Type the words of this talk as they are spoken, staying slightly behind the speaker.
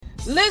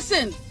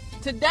Listen,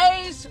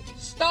 today's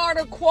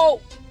starter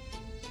quote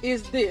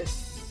is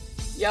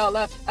this. Y'all,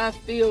 I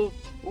feel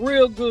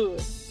real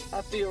good.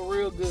 I feel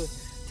real good.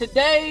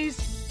 Today's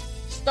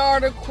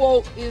starter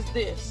quote is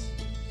this.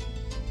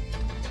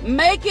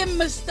 Making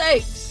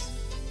mistakes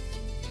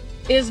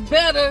is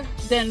better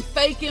than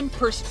faking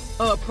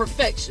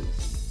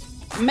perfections.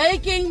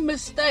 Making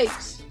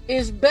mistakes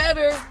is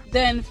better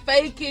than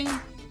faking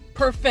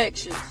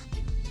perfections.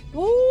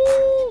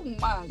 Ooh,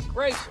 my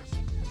gracious.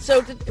 So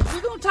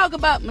we're going to talk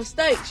about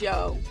mistakes,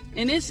 y'all.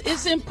 And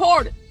it's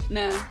important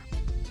now.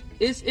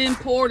 It's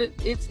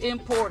important. It's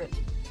important.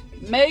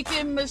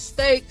 Making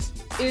mistakes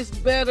is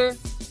better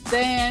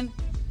than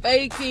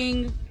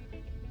faking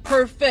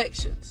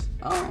perfections.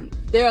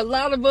 There are a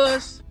lot of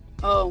us,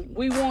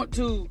 we want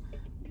to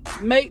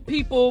make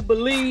people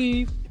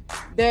believe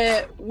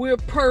that we're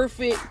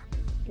perfect.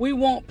 We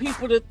want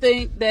people to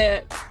think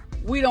that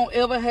we don't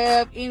ever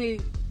have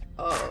any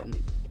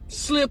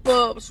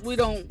slip-ups. We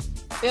don't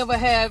ever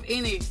have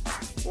any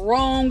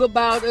wrong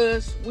about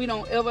us. We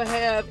don't ever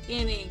have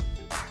any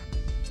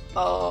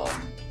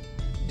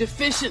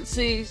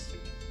deficiencies,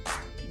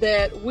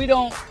 that we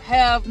don't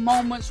have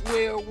moments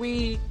where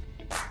we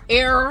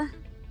err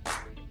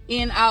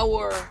in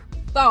our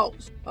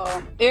thoughts,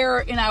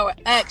 error in our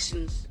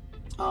actions,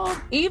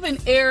 even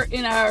error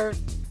in our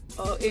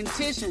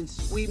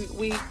intentions.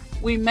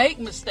 We make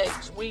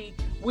mistakes.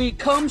 We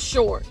come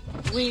short.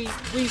 We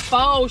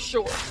fall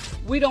short.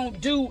 We don't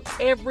do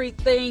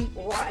everything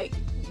right.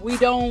 We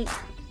don't,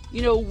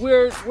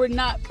 we're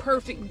not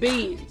perfect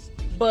beings.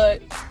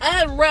 But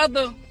I'd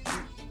rather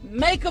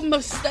make a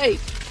mistake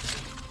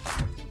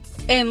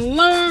and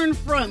learn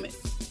from it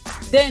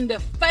than to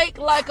fake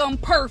like I'm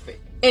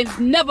perfect and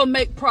never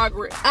make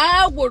progress.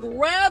 I would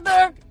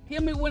rather,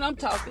 hear me when I'm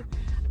talking,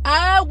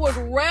 I would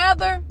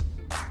rather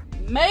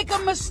make a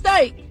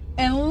mistake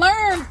and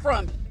learn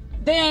from it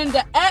than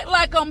to act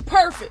like I'm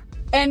perfect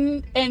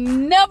and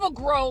never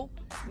grow,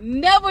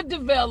 never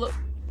develop,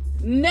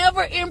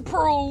 never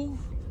improve,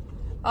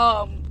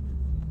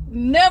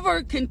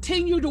 never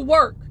continue to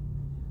work.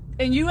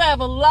 And you have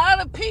a lot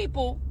of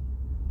people,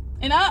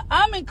 and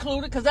I'm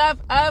included, because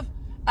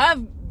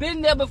I've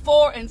been there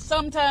before, and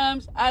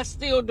sometimes I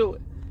still do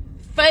it.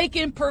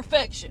 Faking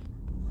perfection.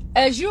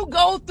 As you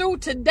go through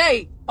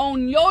today,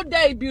 on your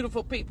day,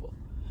 beautiful people,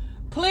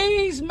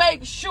 please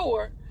make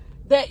sure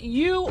that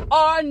you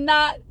are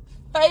not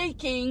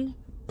faking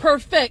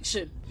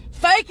perfection.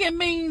 Faking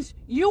means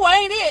you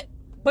ain't it,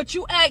 but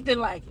you acting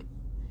like it.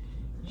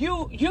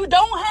 You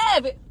don't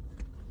have it,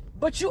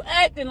 but you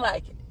acting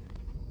like it.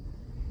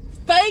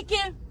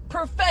 Faking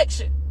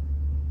perfection.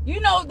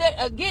 You know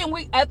that, again,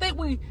 I think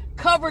we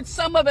covered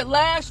some of it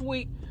last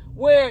week,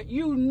 where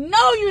you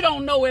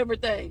don't know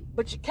everything,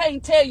 but you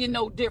can't tell you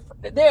no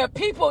different. There are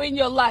people in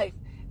your life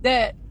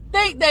that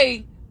think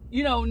they,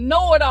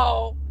 know it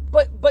all,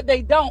 but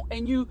they don't.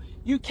 And you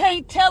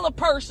can't tell a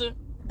person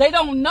they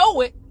don't know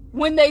it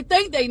when they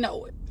think they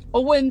know it,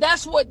 or when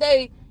that's what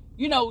they,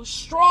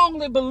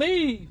 strongly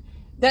believe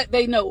that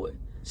they know it.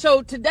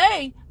 So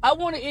today, I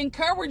want to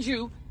encourage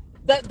you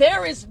that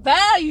there is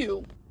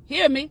value,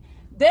 hear me,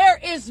 there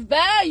is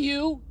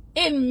value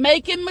in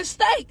making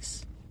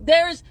mistakes.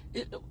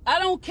 I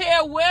don't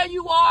care where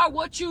you are,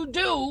 what you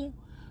do,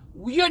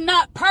 you're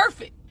not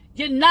perfect.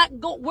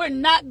 We're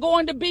not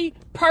going to be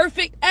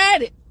perfect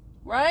at it,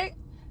 right?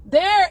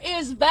 There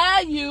is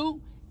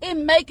value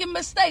in making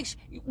mistakes.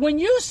 When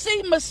you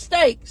see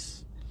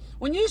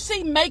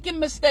making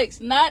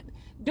mistakes, not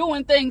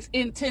doing things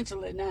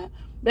intentionally, now,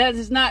 that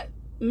is not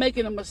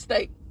making a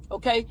mistake,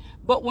 okay?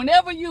 But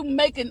whenever you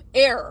make an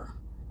error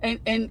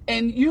and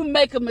you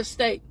make a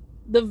mistake,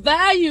 the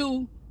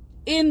value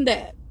in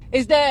that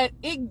is that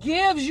it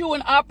gives you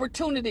an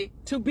opportunity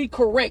to be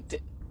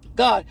corrected.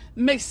 God,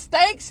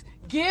 mistakes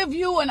give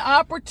you an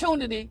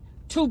opportunity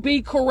to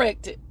be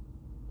corrected.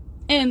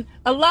 And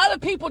a lot of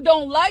people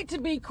don't like to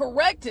be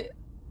corrected,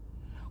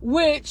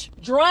 which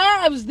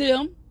drives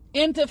them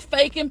into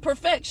faking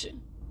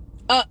perfection.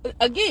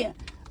 Again,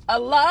 a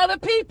lot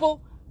of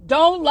people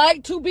don't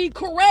like to be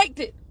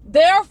corrected.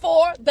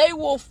 Therefore, they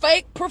will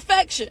fake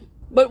perfection.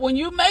 But when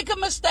you make a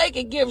mistake,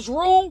 it gives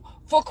room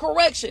for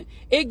correction.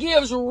 It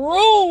gives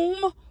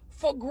room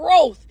for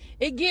growth.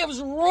 It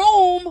gives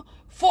room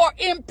for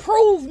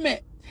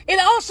improvement. It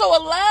also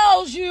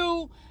allows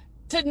you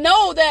to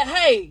know that,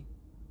 hey,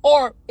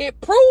 or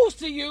it proves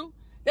to you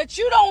that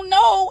you don't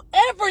know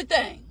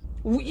everything.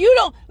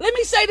 Let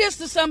me say this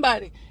to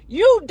somebody.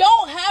 You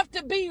don't have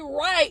to be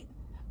right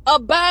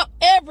about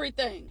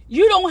everything.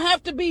 You don't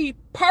have to be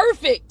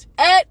perfect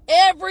at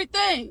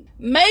everything.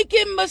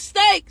 Making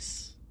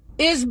mistakes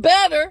is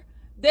better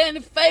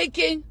than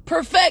faking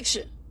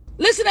perfection.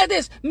 Listen to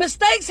this.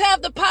 Mistakes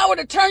have the power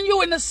to turn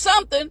you into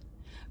something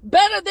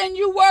better than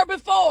you were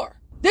before.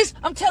 This,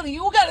 I'm telling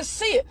you, you got to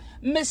see it.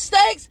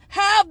 Mistakes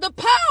have the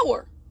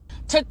power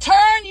to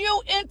turn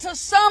you into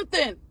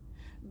something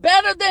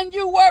better than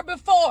you were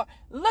before.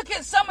 Look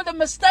at some of the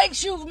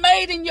mistakes you've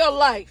made in your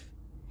life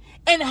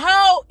and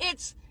how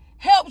it's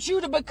helps you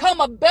to become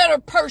a better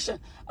person,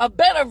 a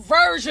better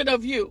version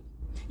of you.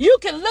 You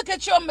can look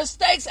at your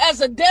mistakes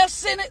as a death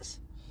sentence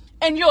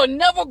and you'll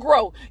never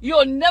grow.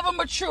 You'll never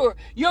mature.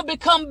 You'll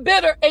become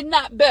bitter and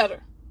not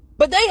better.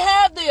 But they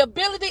have the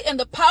ability and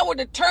the power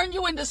to turn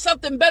you into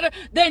something better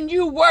than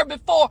you were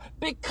before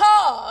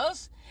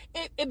because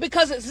it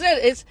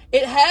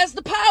has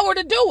the power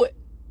to do it.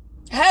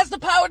 It has the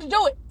power to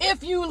do it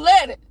if you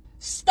let it.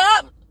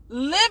 Stop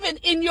living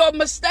in your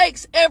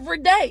mistakes every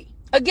day.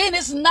 Again,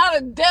 it's not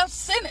a death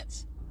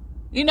sentence.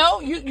 You know,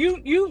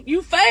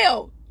 you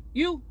failed.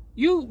 You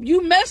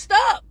messed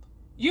up.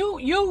 You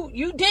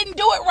didn't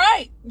do it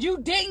right. You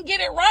didn't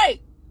get it right.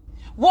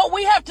 What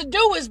we have to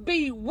do is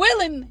be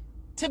willing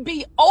to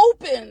be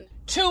open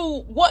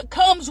to what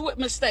comes with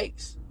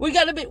mistakes. We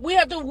have to be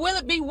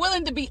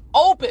willing to be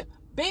open.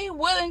 Be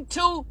willing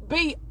to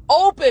be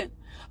open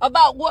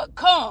about what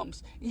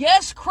comes.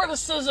 Yes,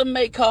 criticism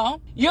may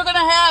come. You're going to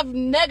have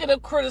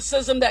negative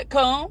criticism that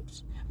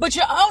comes, but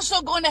you're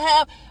also going to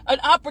have an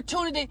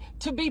opportunity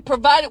to be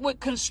provided with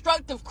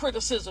constructive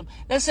criticism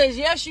that says,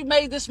 yes, you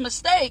made this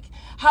mistake.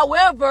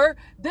 However,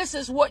 this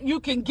is what you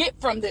can get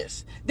from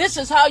this. This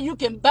is how you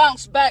can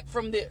bounce back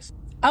from this.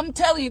 I'm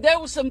telling you, there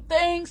were some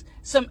things,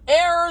 some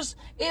errors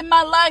in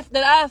my life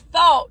that I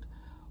thought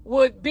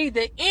would be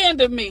the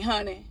end of me,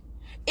 honey.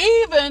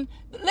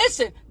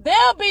 Listen,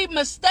 there'll be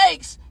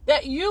mistakes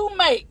that you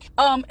make,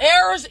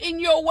 errors in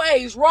your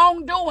ways,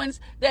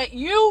 wrongdoings that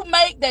you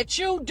make, that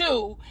you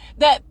do,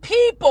 that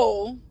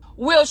people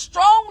will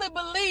strongly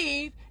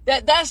believe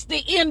that that's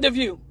the end of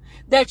you,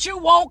 that you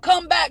won't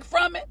come back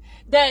from it,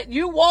 that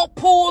you won't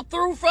pull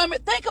through from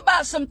it. Think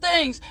about some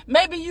things.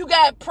 Maybe you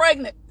got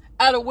pregnant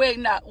out of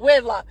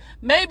wedlock.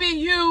 Maybe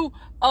you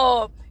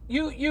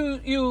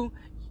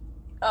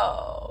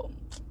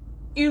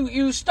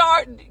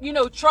start,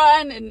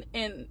 trying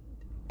and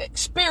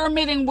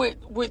experimenting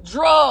with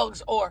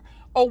drugs or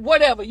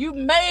whatever you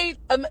made,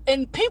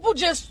 and people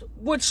just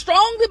would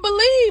strongly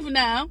believe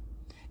now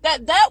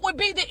that would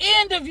be the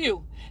end of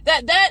you,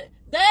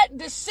 that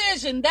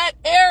decision, that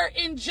error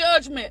in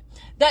judgment,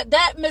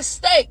 that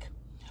mistake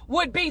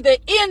would be the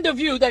end of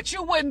you, that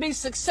you wouldn't be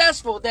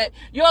successful, that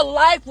your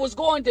life was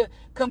going to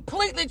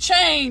completely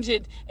change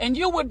and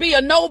you would be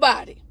a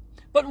nobody.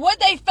 But what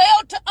they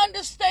failed to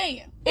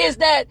understand is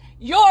that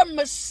your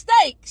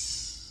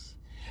mistakes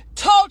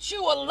taught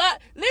you a lot.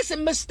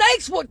 Listen,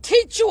 mistakes will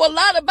teach you a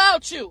lot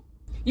about you.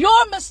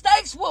 Your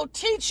mistakes will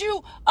teach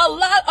you a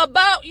lot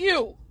about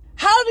you.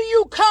 How do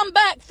you come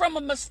back from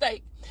a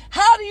mistake?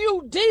 How do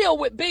you deal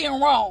with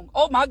being wrong?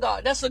 Oh my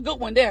God, that's a good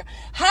one there.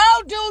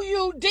 How do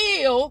you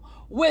deal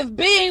with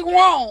being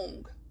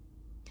wrong?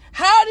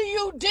 How do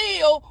you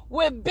deal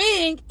with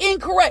being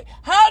incorrect?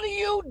 How do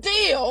you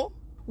deal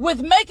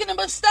with making a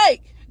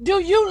mistake? Do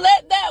you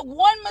let that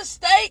one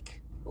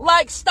mistake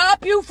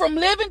stop you from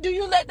living? Do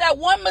you let that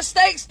one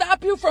mistake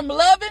stop you from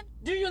loving?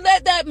 Do you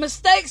let that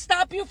mistake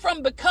stop you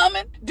from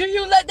becoming? Do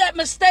you let that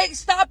mistake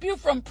stop you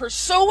from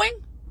pursuing?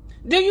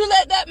 Do you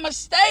let that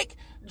mistake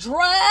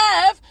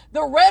drive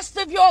the rest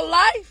of your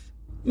life?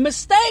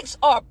 Mistakes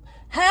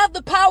have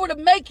the power to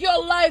make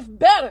your life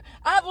better.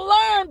 I've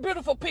learned,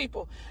 beautiful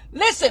people.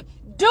 Listen,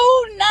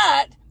 do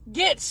not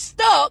get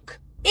stuck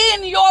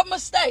in your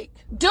mistake.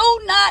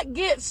 Do not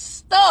get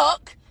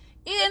stuck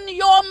in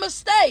your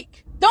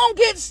mistake. Don't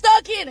get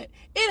stuck in it.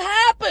 It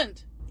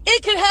happened.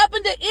 It can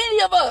happen to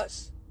any of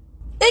us.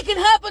 It can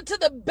happen to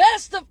the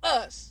best of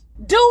us.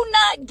 Do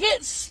not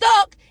get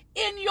stuck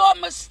in your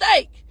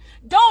mistake.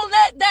 Don't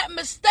let that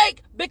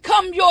mistake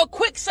become your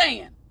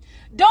quicksand.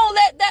 Don't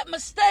let that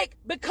mistake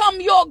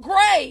become your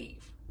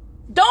grave.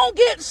 Don't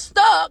get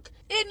stuck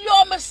in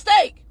your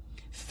mistake.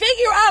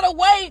 Figure out a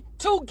way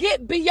to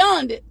get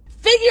beyond it.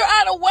 Figure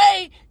out a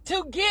way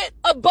to get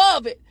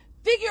above it.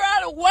 Figure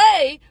out a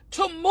way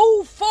to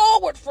move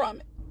forward from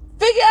it.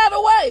 Figure out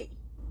a way.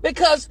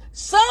 Because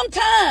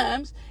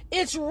sometimes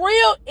it's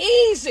real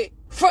easy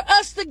for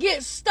us to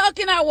get stuck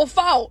in our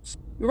faults,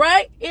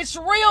 right? It's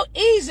real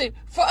easy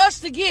for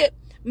us to get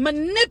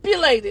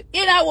manipulated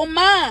in our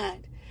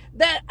mind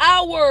that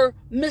our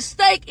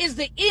mistake is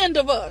the end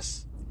of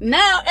us.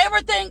 Now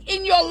everything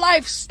in your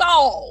life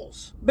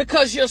stalls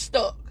because you're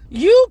stuck.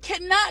 You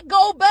cannot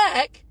go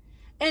back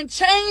and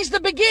change the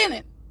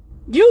beginning.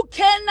 You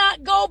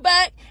cannot go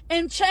back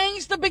and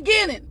change the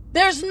beginning.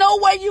 There's no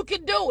way you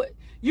can do it.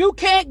 You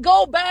can't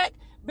go back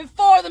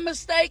before the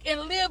mistake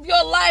and live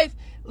your life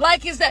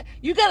like it's that.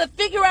 You got to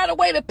figure out a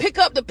way to pick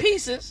up the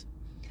pieces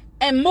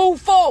and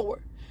move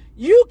forward.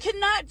 You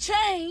cannot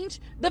change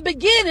the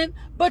beginning,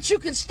 but you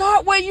can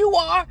start where you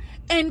are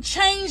and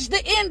change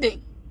the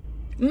ending.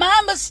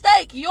 My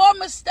mistake, your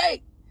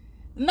mistake,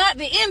 not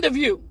the end of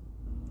you.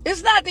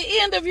 It's not the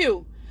end of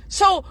you.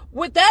 So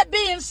with that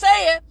being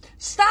said,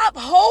 stop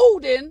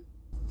holding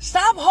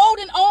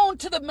on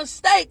to the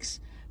mistakes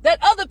that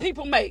other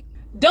people make.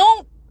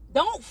 Don't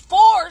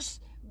force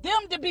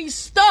them to be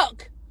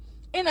stuck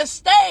in a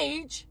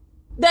stage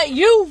that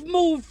you've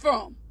moved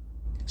from.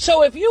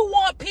 So if you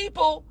want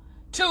people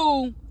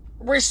to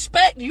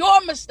respect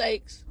your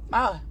mistakes,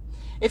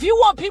 If you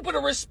want people to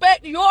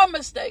respect your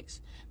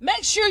mistakes,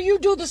 make sure you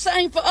do the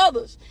same for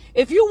others.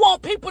 If you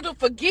want people to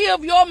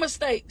forgive your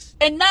mistakes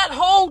and not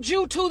hold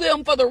you to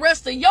them for the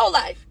rest of your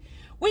life,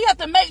 we have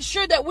to make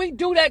sure that we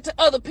do that to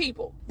other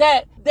people.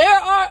 That there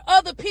are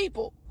other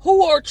people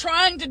who are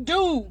trying to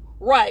do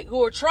right,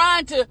 who are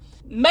trying to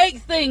make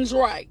things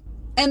right,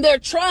 and they're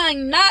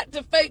trying not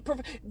to fake.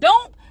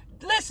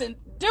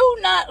 Do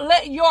not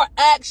let your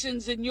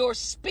actions and your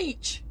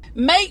speech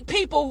make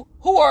people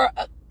who are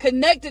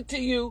connected to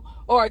you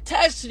or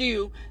attached to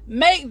you,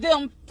 make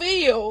them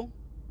feel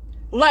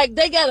like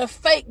they got to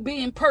fake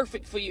being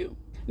perfect for you.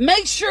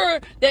 Make sure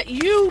that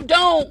you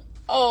don't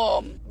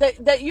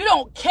that you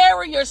don't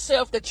carry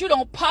yourself, that you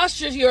don't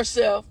posture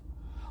yourself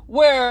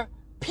where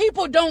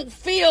people don't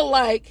feel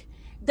like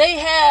they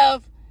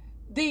have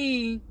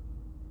the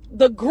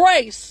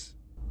grace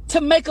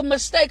to make a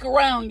mistake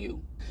around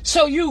you.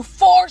 So you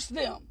force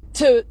them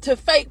to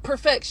fake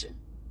perfection.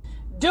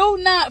 Do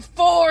not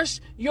force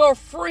your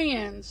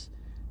friends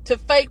to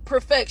fake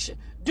perfection.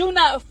 Do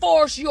not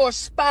force your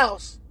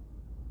spouse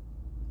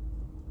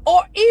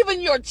or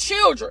even your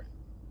children.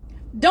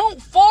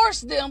 Don't force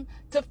them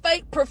to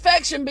fake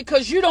perfection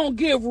because you don't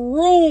give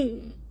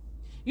room.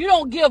 You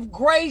don't give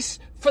grace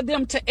for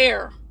them to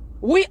err.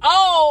 We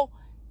all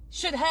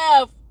should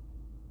have,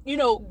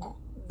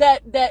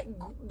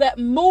 that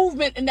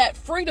movement and that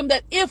freedom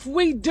that if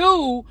we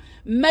do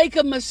make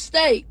a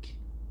mistake,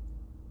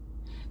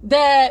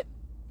 that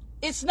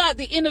it's not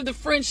the end of the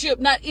friendship,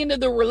 not end of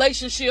the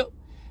relationship,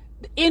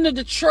 the end of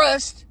the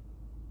trust,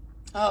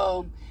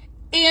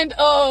 end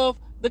of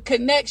the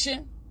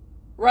connection,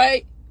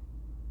 right?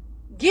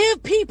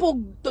 Give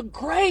people the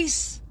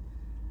grace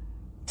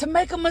to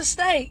make a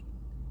mistake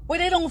where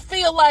they don't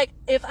feel like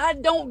if I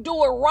don't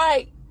do it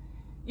right,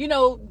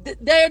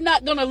 they're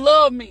not going to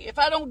love me. If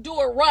I don't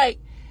do it right,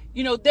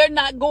 they're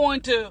not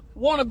going to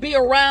want to be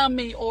around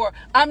me, or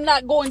I'm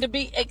not going to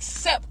be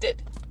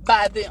accepted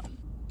by them.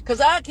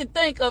 Because I can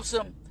think of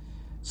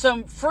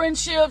some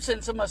friendships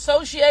and some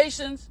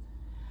associations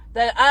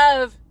that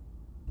I've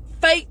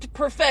faked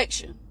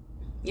perfection.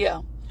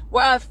 Yeah.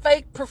 Where I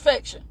faked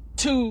perfection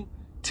to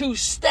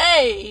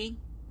stay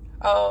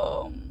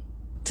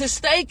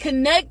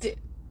connected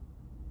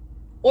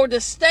or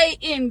to stay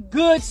in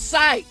good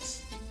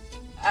sights.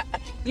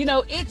 We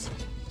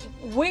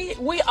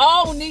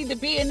all need to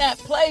be in that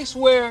place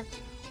where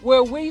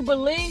we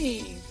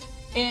believe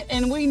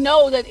and we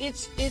know that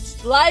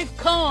it's life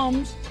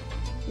comes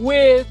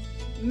with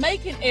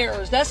making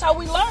errors. That's how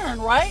we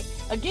learn, right?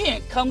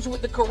 Again, comes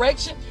with the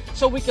correction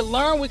so we can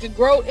learn, we can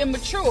grow and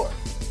mature.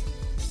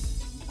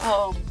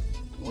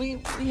 We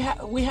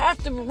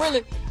have to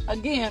really,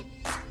 again,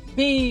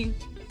 be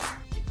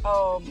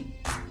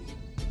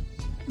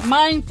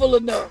mindful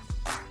enough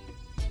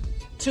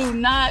to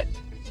not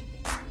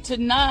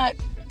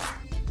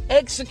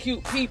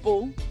execute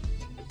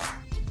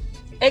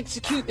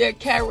their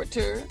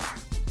character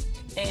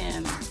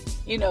and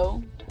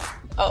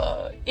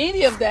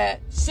any of that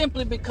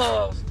simply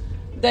because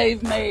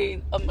they've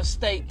made a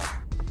mistake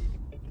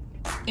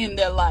in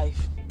their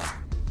life.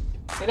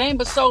 It ain't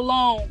but so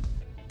long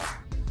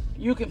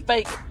you can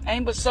fake it.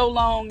 Ain't but so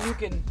long you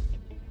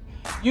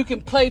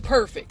can play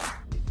perfect.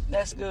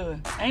 That's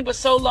good. Ain't but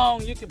so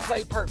long you can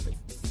play perfect.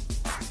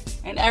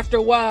 And after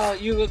a while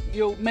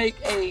you'll make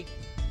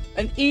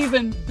an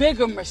even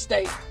bigger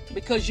mistake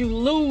because you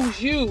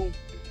lose you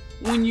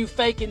when you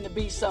faking to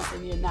be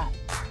something you're not.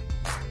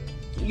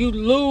 You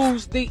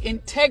lose the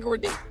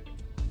integrity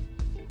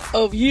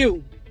of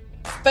you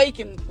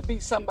faking to be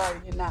somebody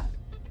you're not.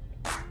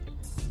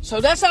 So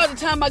that's all the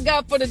time I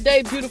got for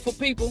today, beautiful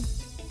people.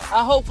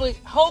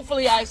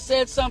 Hopefully I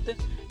said something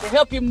to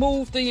help you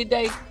move through your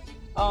day.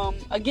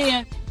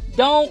 Again,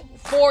 don't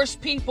force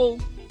people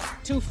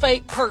to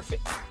fake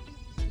perfect.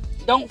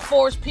 Don't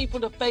force people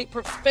to fake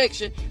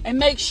perfection, and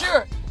make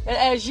sure that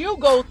as you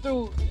go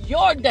through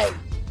your day,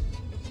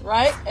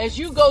 right? As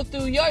you go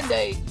through your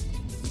day,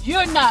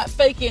 you're not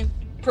faking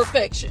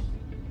perfection.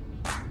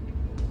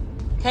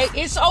 Okay?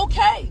 It's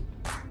okay.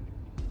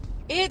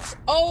 It's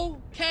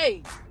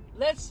okay.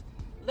 Let's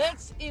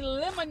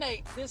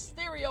eliminate this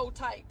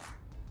stereotype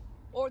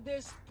or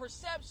this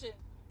perception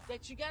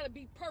that you got to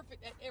be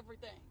perfect at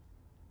everything.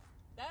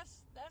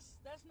 That's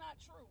not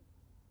true.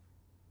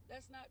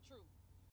 That's not true.